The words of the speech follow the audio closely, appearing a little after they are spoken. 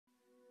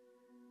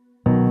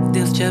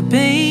te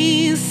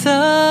abençoe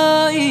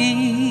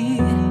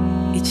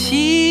e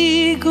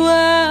te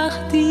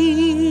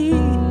guarde,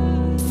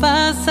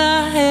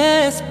 faça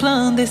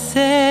resplandecer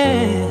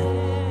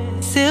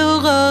seu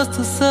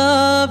rosto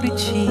sobre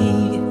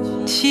ti,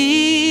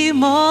 te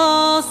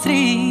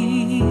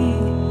mostre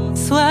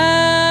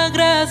sua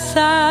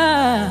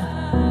graça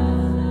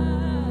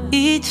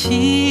e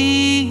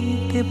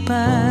te dê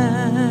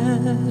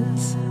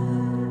paz.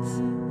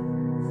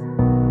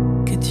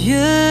 Que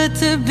Dieu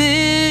te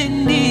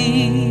bénisse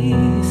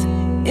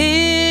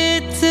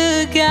et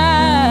te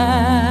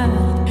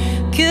garde,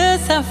 que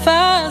sa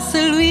face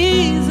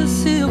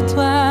luise sur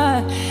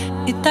toi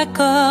et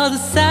t'accorde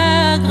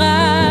sa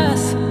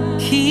grâce,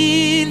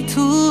 qu'il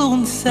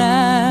tourne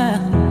sa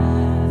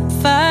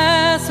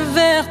face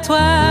vers toi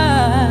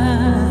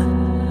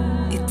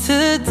et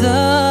te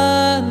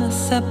donne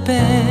sa paix.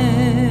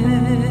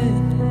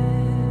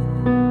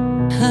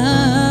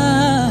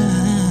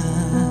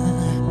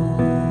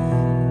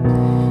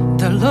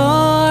 The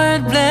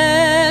Lord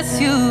bless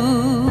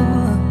you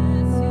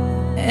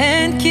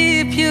and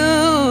keep you,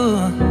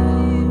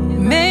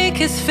 make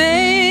his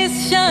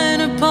face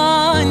shine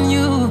upon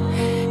you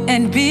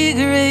and be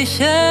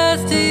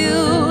gracious to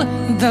you.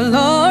 The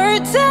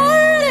Lord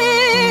turn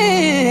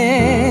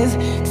his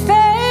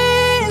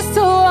face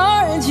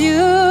towards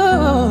you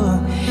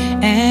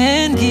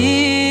and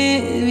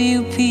give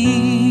you peace.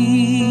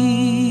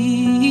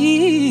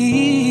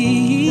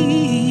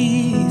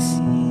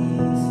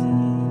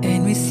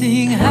 And we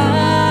sing Amen,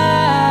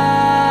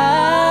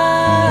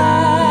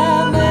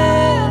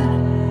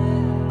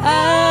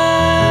 Amen,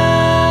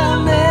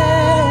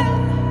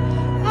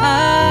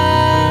 Amen.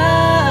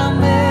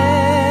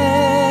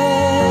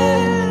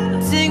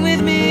 Sing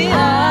with me,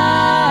 Amen,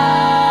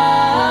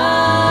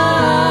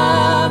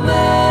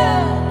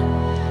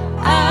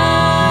 Amen,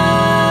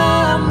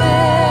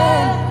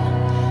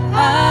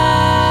 Amen.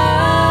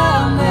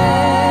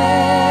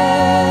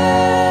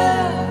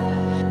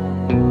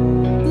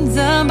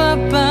 Nzamba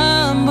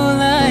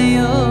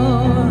pambulayo,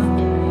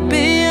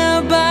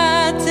 pia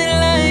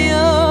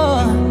batilayo,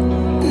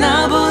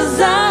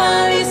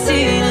 nabozali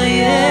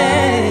sinaye,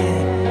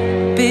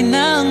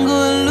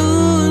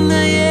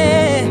 pinanguluna ye,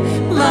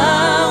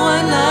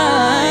 mawana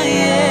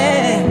ye,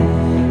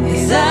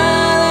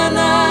 izala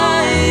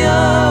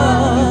nayo,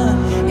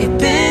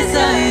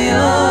 ipesa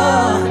yo,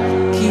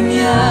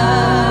 kimya.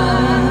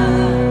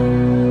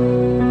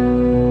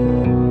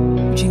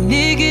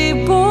 Jinigi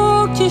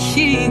buk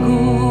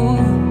chishigu,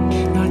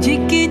 no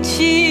jiki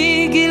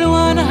chigil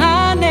wan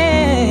hane,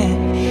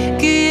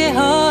 ki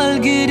hol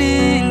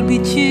gudil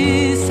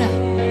bichusa,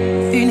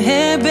 une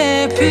hebe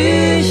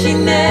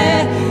pushine,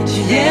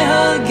 je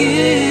hol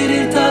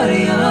gudil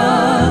torio,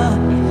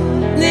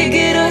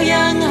 negiro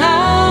yang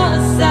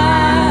hasa,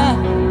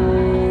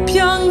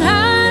 pyong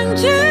han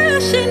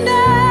jushine.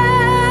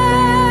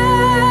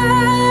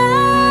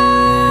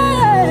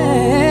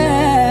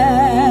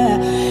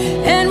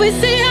 And we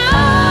say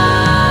Amen,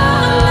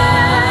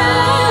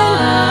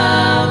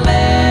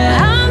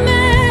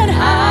 Amen,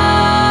 Amen,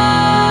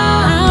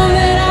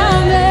 Amen,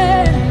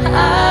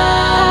 Amen.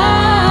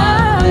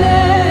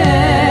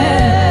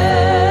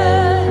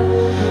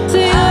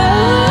 Say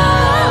Amen,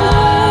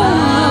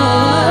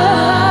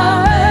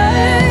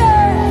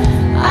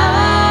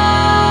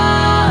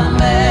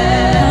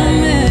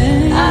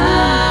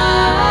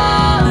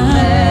 Amen.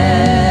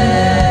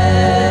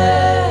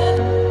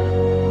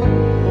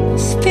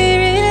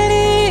 Spirit,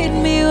 lead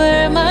me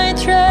where my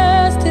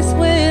trust is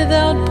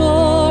without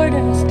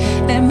borders.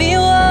 Let me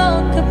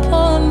walk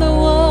upon the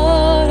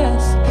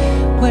waters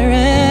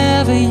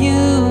wherever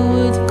you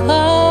would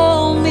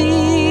call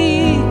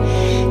me.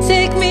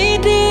 Take me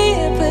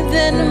deeper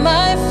than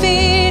my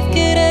feet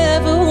could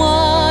ever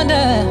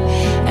wander,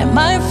 and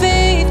my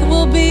faith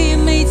will be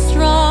made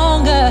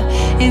stronger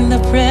in the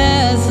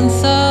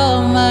presence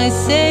of my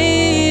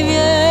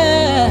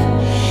Savior.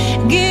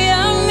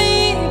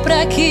 Guia-me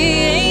pra que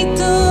em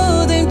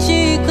tudo em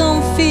ti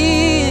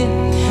confie,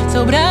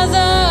 sobre as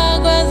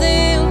águas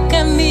eu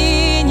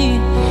caminhe,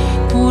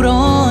 por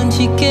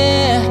onde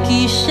quer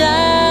que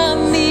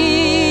chames.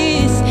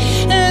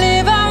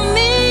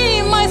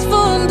 Leva-me mais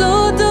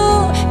fundo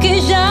do que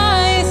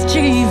já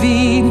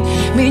estive,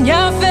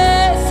 minha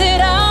fé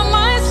será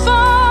mais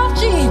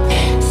forte,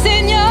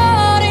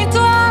 Senhor, em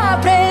tua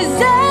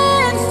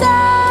presença.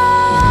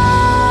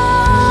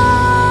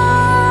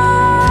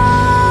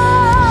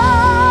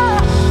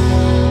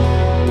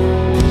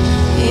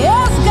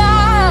 Yes,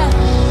 God.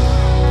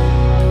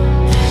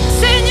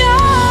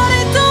 Senhor,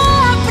 em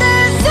tua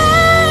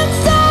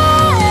presença.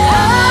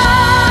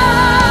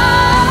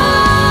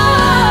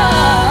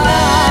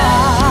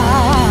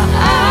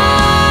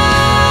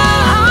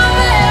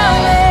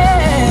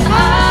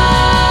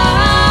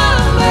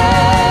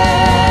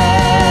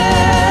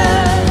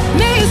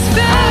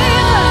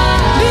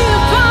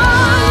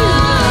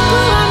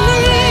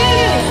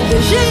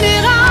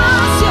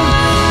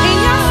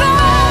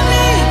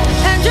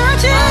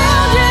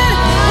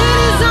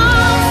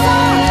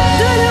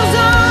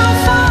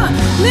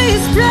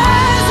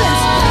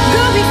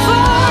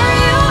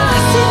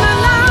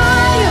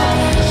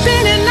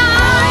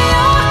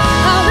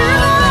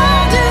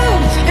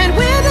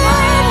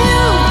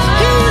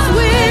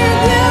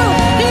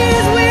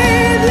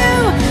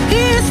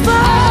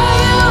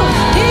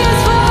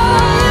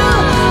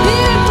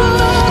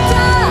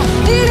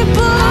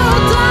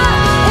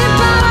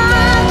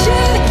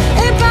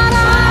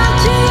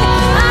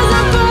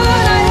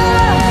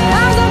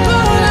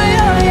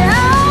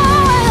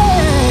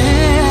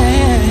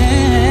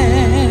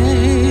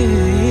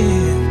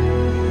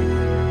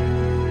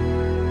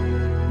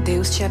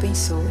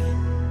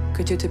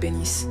 Que Dieu te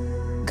bénisse.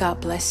 God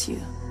bless you.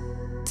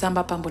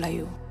 Zamba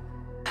Pambulayu.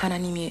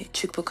 하나님의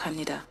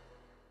축복합니다.